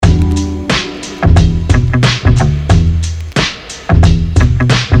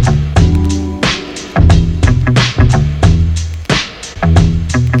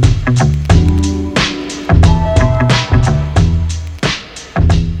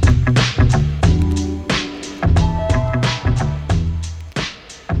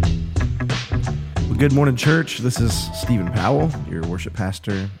Good morning, church. This is Stephen Powell, your worship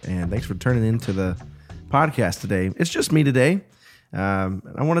pastor, and thanks for turning into the podcast today. It's just me today. I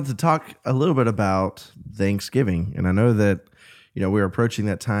wanted to talk a little bit about Thanksgiving, and I know that we're approaching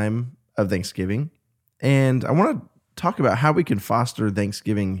that time of Thanksgiving, and I want to talk about how we can foster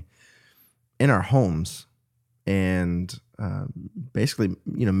Thanksgiving in our homes, and basically,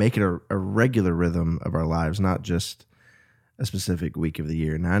 make it a regular rhythm of our lives, not just a specific week of the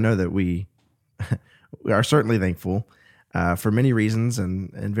year. Now, I know that we are certainly thankful for many reasons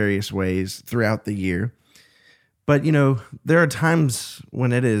and in various ways throughout the year. But, there are times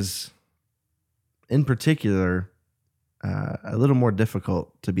when it is, in particular, a little more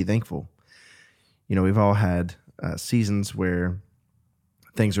difficult to be thankful. We've all had seasons where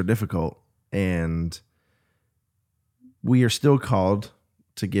things are difficult, and we are still called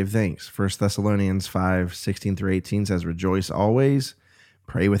to give thanks. 1 Thessalonians 5:16-18 says, "Rejoice always,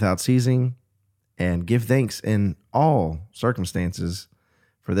 pray without ceasing, and give thanks in all circumstances,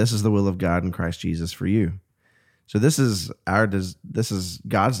 for this is the will of God in Christ Jesus for you." So this is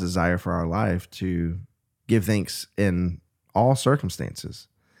God's desire for our life, to give thanks in all circumstances.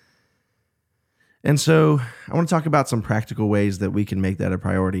 And so I want to talk about some practical ways that we can make that a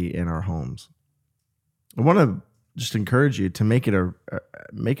priority in our homes. I want to just encourage you to make it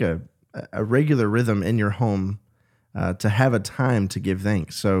a regular rhythm in your home, to have a time to give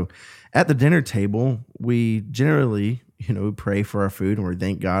thanks. So at the dinner table, we generally, we pray for our food, and we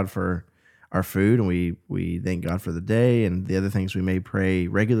thank God for our food, and we thank God for the day and the other things we may pray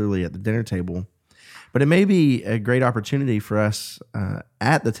regularly at the dinner table. But it may be a great opportunity for us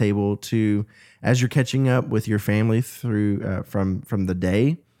at the table to, as you're catching up with your family through from the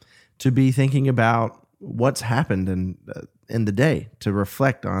day, to be thinking about what's happened in the day, to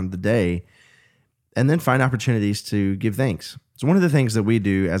reflect on the day, and then find opportunities to give thanks. So one of the things that we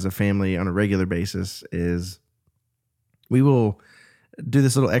do as a family on a regular basis is we will do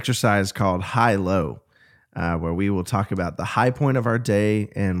this little exercise called high-low, where we will talk about the high point of our day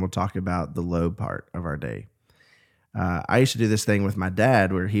and we'll talk about the low part of our day. I used to do this thing with my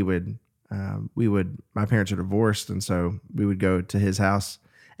dad where my parents are divorced, and so we would go to his house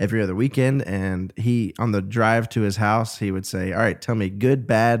every other weekend, and on the drive to his house, he would say, "All right, tell me good,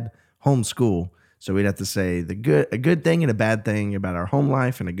 bad, homeschool." So we'd have to say a good thing and a bad thing about our home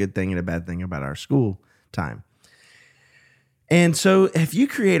life, and a good thing and a bad thing about our school time. And so if you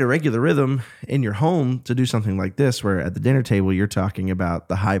create a regular rhythm in your home to do something like this, where at the dinner table you're talking about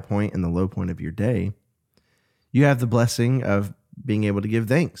the high point and the low point of your day, you have the blessing of being able to give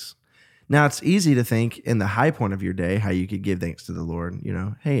thanks. Now, it's easy to think in the high point of your day how you could give thanks to the Lord.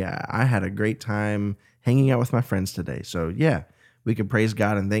 Hey, I had a great time hanging out with my friends today. So yeah, we could praise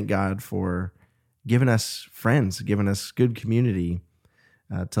God and thank God for giving us friends, giving us good community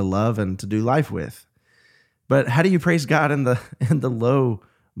to love and to do life with. But how do you praise God in the low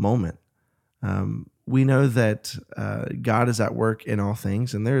moment? We know that God is at work in all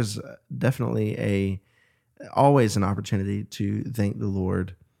things, and there's definitely always an opportunity to thank the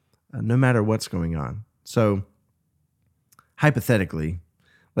Lord, no matter what's going on. So hypothetically,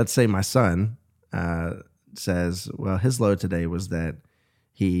 let's say my son says, well, his low today was that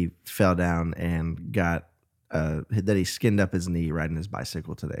he fell down and that he skinned up his knee riding his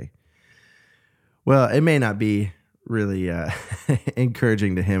bicycle today. Well, it may not be really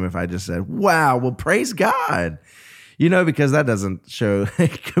encouraging to him if I just said, "Wow, well, praise God," because that doesn't show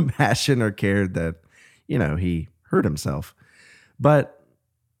compassion or care that, he hurt himself. But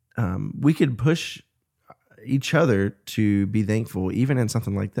we could push each other to be thankful, even in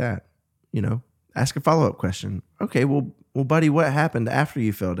something like that. Ask a follow-up question. Okay, well, buddy, what happened after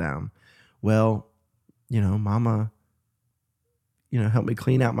you fell down? Well, Mama, helped me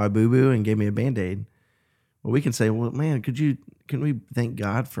clean out my boo-boo and gave me a Band-Aid. Well, we can say, well, man, can we thank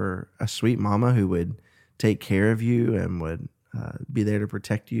God for a sweet mama who would take care of you and would be there to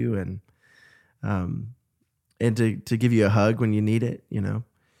protect you and to give you a hug when you need it,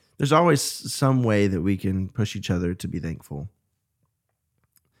 There's always some way that we can push each other to be thankful.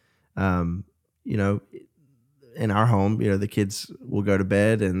 In our home, the kids will go to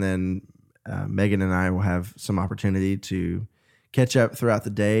bed, and then Megan and I will have some opportunity to catch up throughout the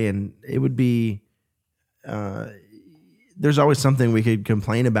day, and it would be there's always something we could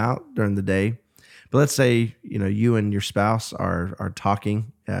complain about during the day. But let's say you and your spouse are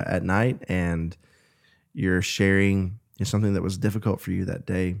talking at night, and you're sharing something that was difficult for you that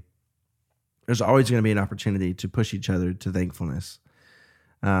day. There's always going to be an opportunity to push each other to thankfulness.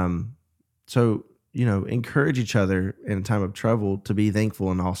 So encourage each other in a time of trouble to be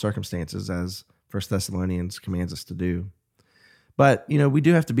thankful in all circumstances, as 1 Thessalonians commands us to do. But, we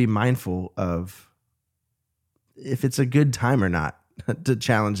do have to be mindful of if it's a good time or not to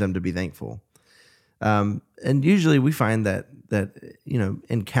challenge them to be thankful. And usually we find that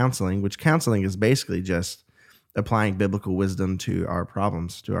in counseling, which counseling is basically just applying biblical wisdom to our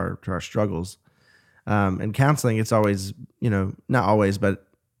problems, to our struggles. In counseling, it's always, not always, but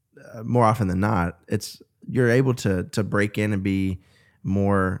more often than not, you're able to break in and be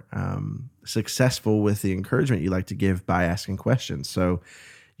more successful with the encouragement you like to give by asking questions. So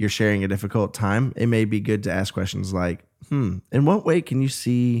you're sharing a difficult time. It may be good to ask questions like, in what way can you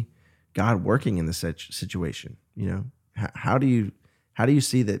see God working in this situation? How do you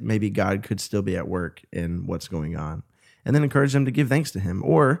see that maybe God could still be at work in what's going on? And then encourage them to give thanks to him.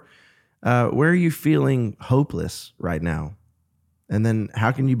 Or where are you feeling hopeless right now? And then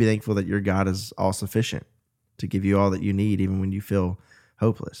how can you be thankful that your God is all sufficient to give you all that you need, even when you feel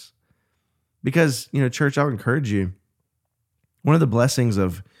hopeless? Because, church, I'll encourage you. One of the blessings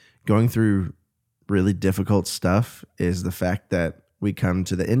of going through really difficult stuff is the fact that we come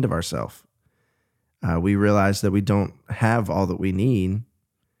to the end of ourselves. We realize that we don't have all that we need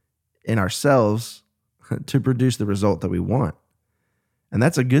in ourselves to produce the result that we want. And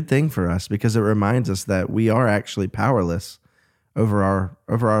that's a good thing for us because it reminds us that we are actually powerless over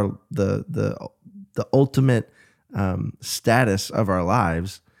the ultimate status of our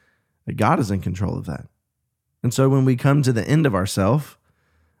lives. God is in control of that. And so when we come to the end of ourself,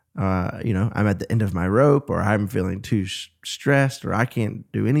 I'm at the end of my rope, or I'm feeling too stressed, or I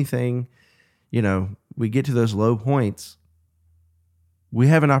can't do anything, we get to those low points. We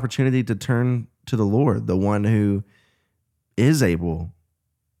have an opportunity to turn to the Lord, the one who is able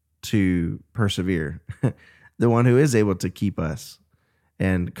to persevere, the one who is able to keep us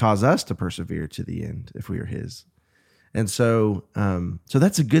and cause us to persevere to the end if we are his. And so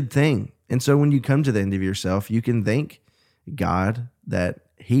that's a good thing. And so when you come to the end of yourself, you can thank God that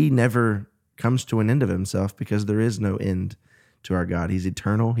he never comes to an end of himself, because there is no end to our God. He's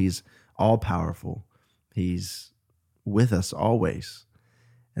eternal. He's all powerful. He's with us always.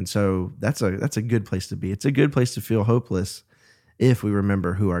 And so that's a good place to be. It's a good place to feel hopeless if we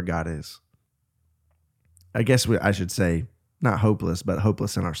remember who our God is. I guess I should say not hopeless, but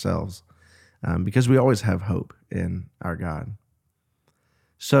hopeless in ourselves, because we always have hope in our God.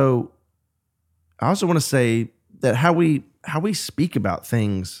 So I also want to say that how we speak about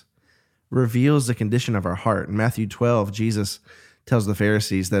things reveals the condition of our heart. In Matthew 12, Jesus tells the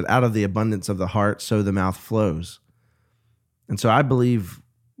Pharisees that out of the abundance of the heart, so the mouth flows. And so I believe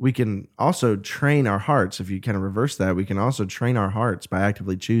we can also train our hearts. If you kind of reverse that, we can also train our hearts by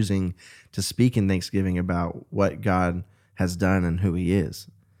actively choosing to speak in thanksgiving about what God has done and who he is.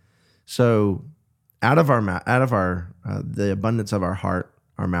 So out of the abundance of our heart,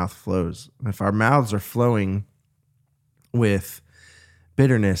 our mouth flows. If our mouths are flowing with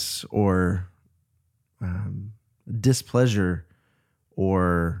bitterness or displeasure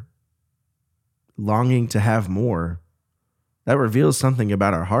or longing to have more, that reveals something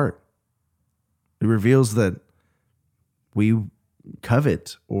about our heart. It reveals that we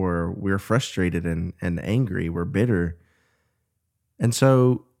covet, or we're frustrated and angry, we're bitter. And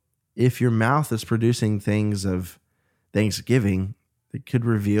so if your mouth is producing things of thanksgiving, it could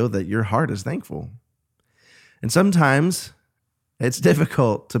reveal that your heart is thankful. And sometimes it's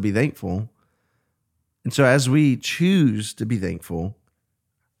difficult to be thankful. And so as we choose to be thankful,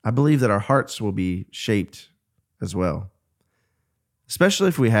 I believe that our hearts will be shaped as well, especially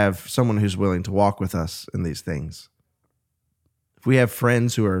if we have someone who's willing to walk with us in these things. If we have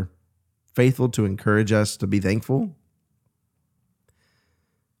friends who are faithful to encourage us to be thankful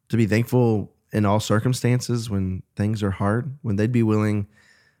in all circumstances when things are hard, when they'd be willing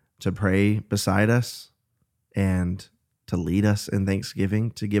to pray beside us and to lead us in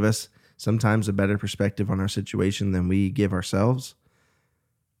thanksgiving, to give us sometimes a better perspective on our situation than we give ourselves,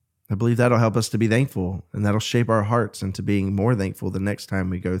 I believe that'll help us to be thankful, and that'll shape our hearts into being more thankful the next time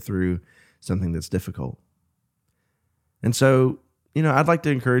we go through something that's difficult. And so, I'd like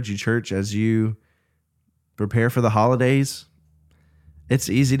to encourage you, church, as you prepare for the holidays. It's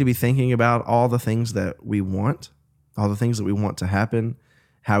easy to be thinking about all the things that we want, all the things that we want to happen,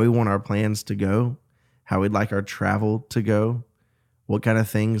 how we want our plans to go, how we'd like our travel to go, what kind of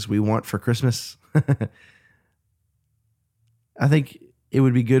things we want for Christmas. I think it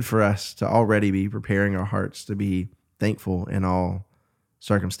would be good for us to already be preparing our hearts to be thankful in all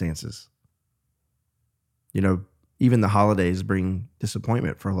circumstances. Even the holidays bring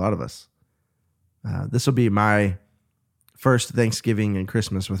disappointment for a lot of us. This will be my first Thanksgiving and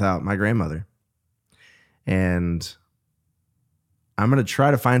Christmas without my grandmother. And I'm going to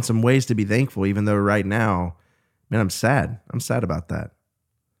try to find some ways to be thankful, even though right now, man, I'm sad. I'm sad about that.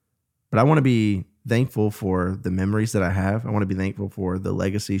 But I want to be thankful for the memories that I have. I want to be thankful for the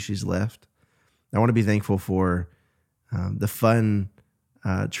legacy she's left. I want to be thankful for the fun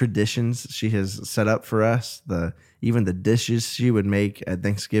traditions she has set up for us, even the dishes she would make at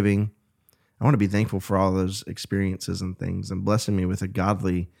Thanksgiving. I want to be thankful for all those experiences and things, and blessing me with a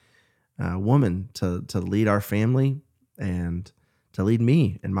godly woman to lead our family and to lead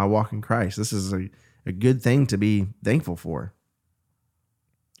me in my walk in Christ. This is a good thing to be thankful for.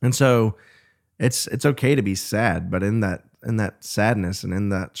 And so it's okay to be sad, but in that sadness and in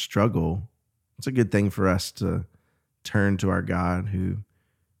that struggle, it's a good thing for us to turn to our God who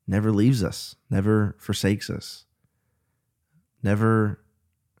never leaves us, never forsakes us, never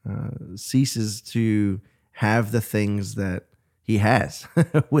ceases to have the things that he has,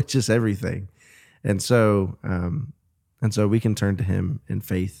 which is everything. And so we can turn to him in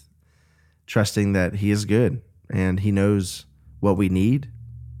faith, trusting that he is good and he knows what we need.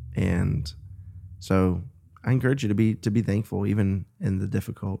 And so I encourage you to be thankful, even in the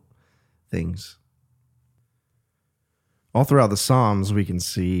difficult things. All throughout the Psalms, we can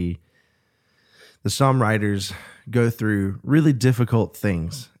see the Psalm writers go through really difficult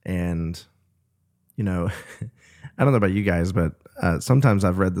things. And, I don't know about you guys, but sometimes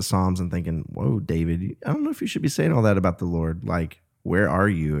I've read the Psalms and thinking, whoa, David, I don't know if you should be saying all that about the Lord. Like, where are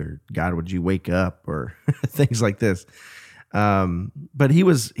you? Or God, would you wake up? Or things like this. But he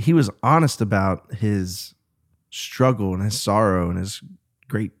was honest about his struggle and his sorrow and his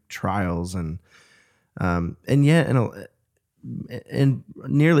great trials. And yet in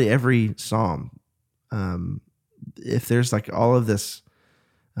nearly every Psalm, if there's like all of this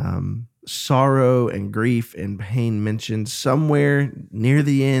sorrow and grief and pain mentioned, somewhere near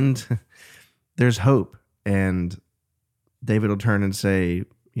the end, there's hope. And David will turn and say,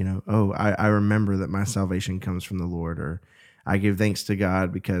 I remember that my salvation comes from the Lord, or I give thanks to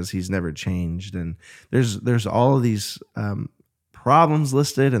God because he's never changed. And there's all of these problems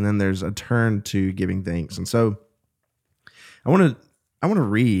listed, and then there's a turn to giving thanks. And so I want to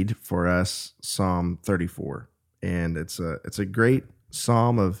read for us Psalm 34, and it's a great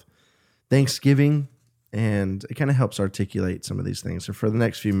psalm of thanksgiving, and it kind of helps articulate some of these things. So for the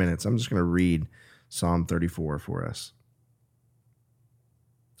next few minutes, I'm just going to read Psalm 34 for us.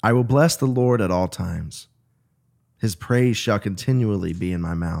 I will bless the Lord at all times. His praise shall continually be in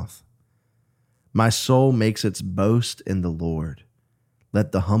my mouth. My soul makes its boast in the Lord.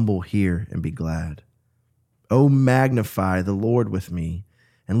 Let the humble hear and be glad. O magnify the Lord with me,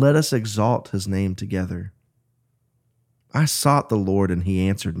 and let us exalt his name together. I sought the Lord, and he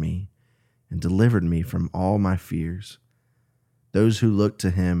answered me, and delivered me from all my fears. Those who look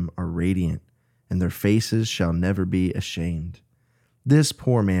to him are radiant, and their faces shall never be ashamed. This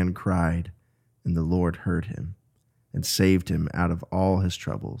poor man cried, and the Lord heard him, and saved him out of all his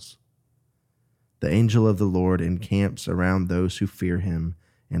troubles. The angel of the Lord encamps around those who fear him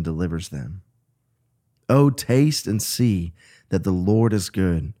and delivers them. Oh, taste and see that the Lord is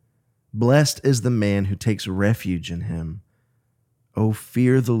good. Blessed is the man who takes refuge in him. Oh,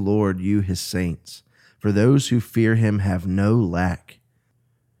 fear the Lord, you his saints, for those who fear him have no lack.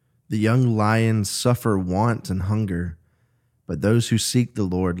 The young lions suffer want and hunger, but those who seek the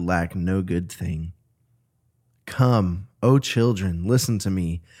Lord lack no good thing. Come, O children, listen to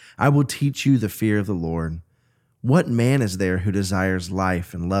me. I will teach you the fear of the Lord. What man is there who desires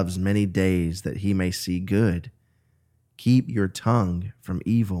life and loves many days that he may see good? Keep your tongue from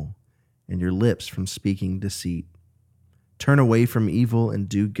evil and your lips from speaking deceit. Turn away from evil and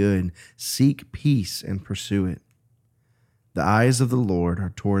do good. Seek peace and pursue it. The eyes of the Lord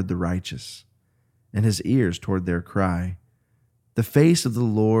are toward the righteous, and his ears toward their cry. The face of the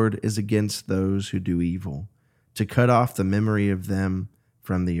Lord is against those who do evil, to cut off the memory of them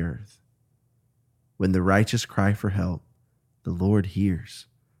from the earth. When the righteous cry for help, the Lord hears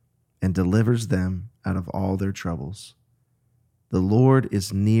and delivers them out of all their troubles. The Lord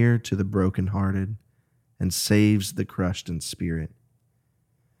is near to the brokenhearted and saves the crushed in spirit.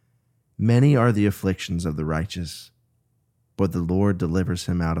 Many are the afflictions of the righteous, but the Lord delivers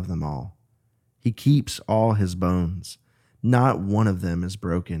him out of them all. He keeps all his bones. Not one of them is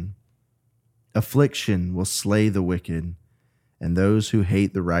broken. Affliction will slay the wicked, and those who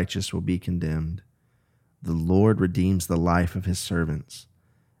hate the righteous will be condemned. The Lord redeems the life of his servants.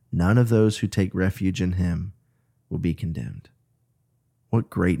 None of those who take refuge in him will be condemned. What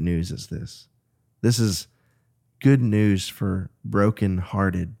great news is this? This is good news for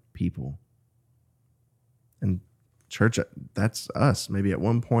broken-hearted people. And church, that's us. Maybe at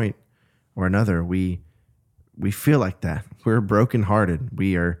one point or another, we feel like that. We're brokenhearted.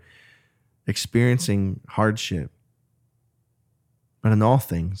 We are experiencing hardship. But in all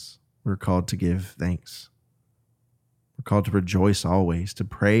things, we're called to give thanks. We're called to rejoice always, to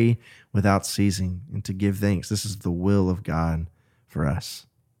pray without ceasing, and to give thanks. This is the will of God for us.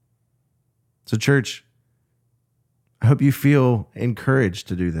 So, church, I hope you feel encouraged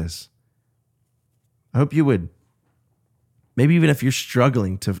to do this. I hope you would, maybe even if you're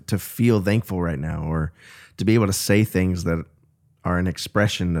struggling to feel thankful right now, or to be able to say things that are an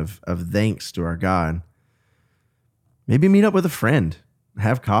expression of thanks to our God, maybe meet up with a friend,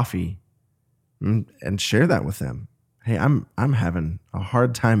 have coffee, and share that with them. Hey, I'm having a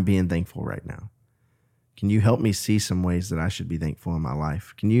hard time being thankful right now. Can you help me see some ways that I should be thankful in my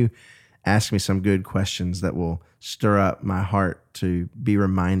life? Can you ask me some good questions that will stir up my heart to be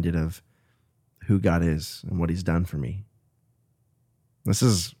reminded of who God is and what he's done for me? This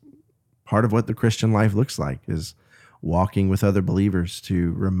is part of what the Christian life looks like, is walking with other believers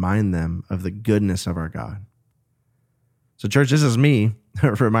to remind them of the goodness of our God. So, church, this is me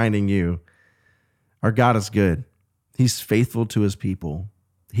reminding you, our God is good. He's faithful to his people.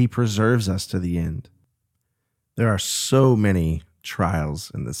 He preserves us to the end. There are so many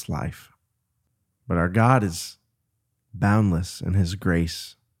trials in this life, but our God is boundless in his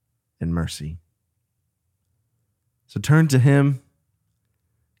grace and mercy. So turn to him,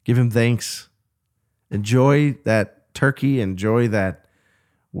 give him thanks, enjoy that turkey, enjoy that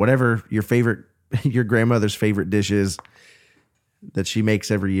whatever your grandmother's favorite dish is that she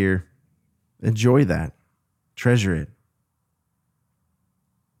makes every year. Enjoy that. Treasure it.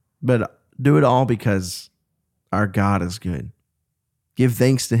 But do it all because our God is good. Give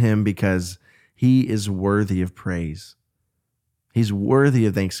thanks to him because he is worthy of praise. He's worthy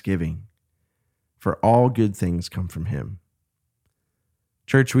of thanksgiving, for all good things come from him.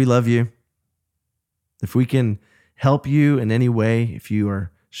 Church, we love you. If we can help you in any way, if you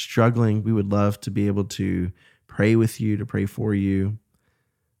are struggling, we would love to be able to pray with you, to pray for you.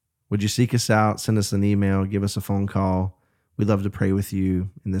 Would you seek us out? Send us an email, give us a phone call. We'd love to pray with you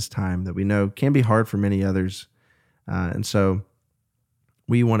in this time that we know can be hard for many others. And so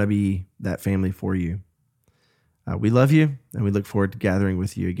we want to be that family for you. We love you, and we look forward to gathering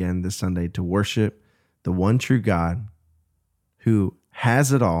with you again this Sunday to worship the one true God who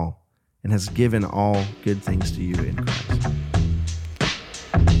has it all and has given all good things to you in Christ.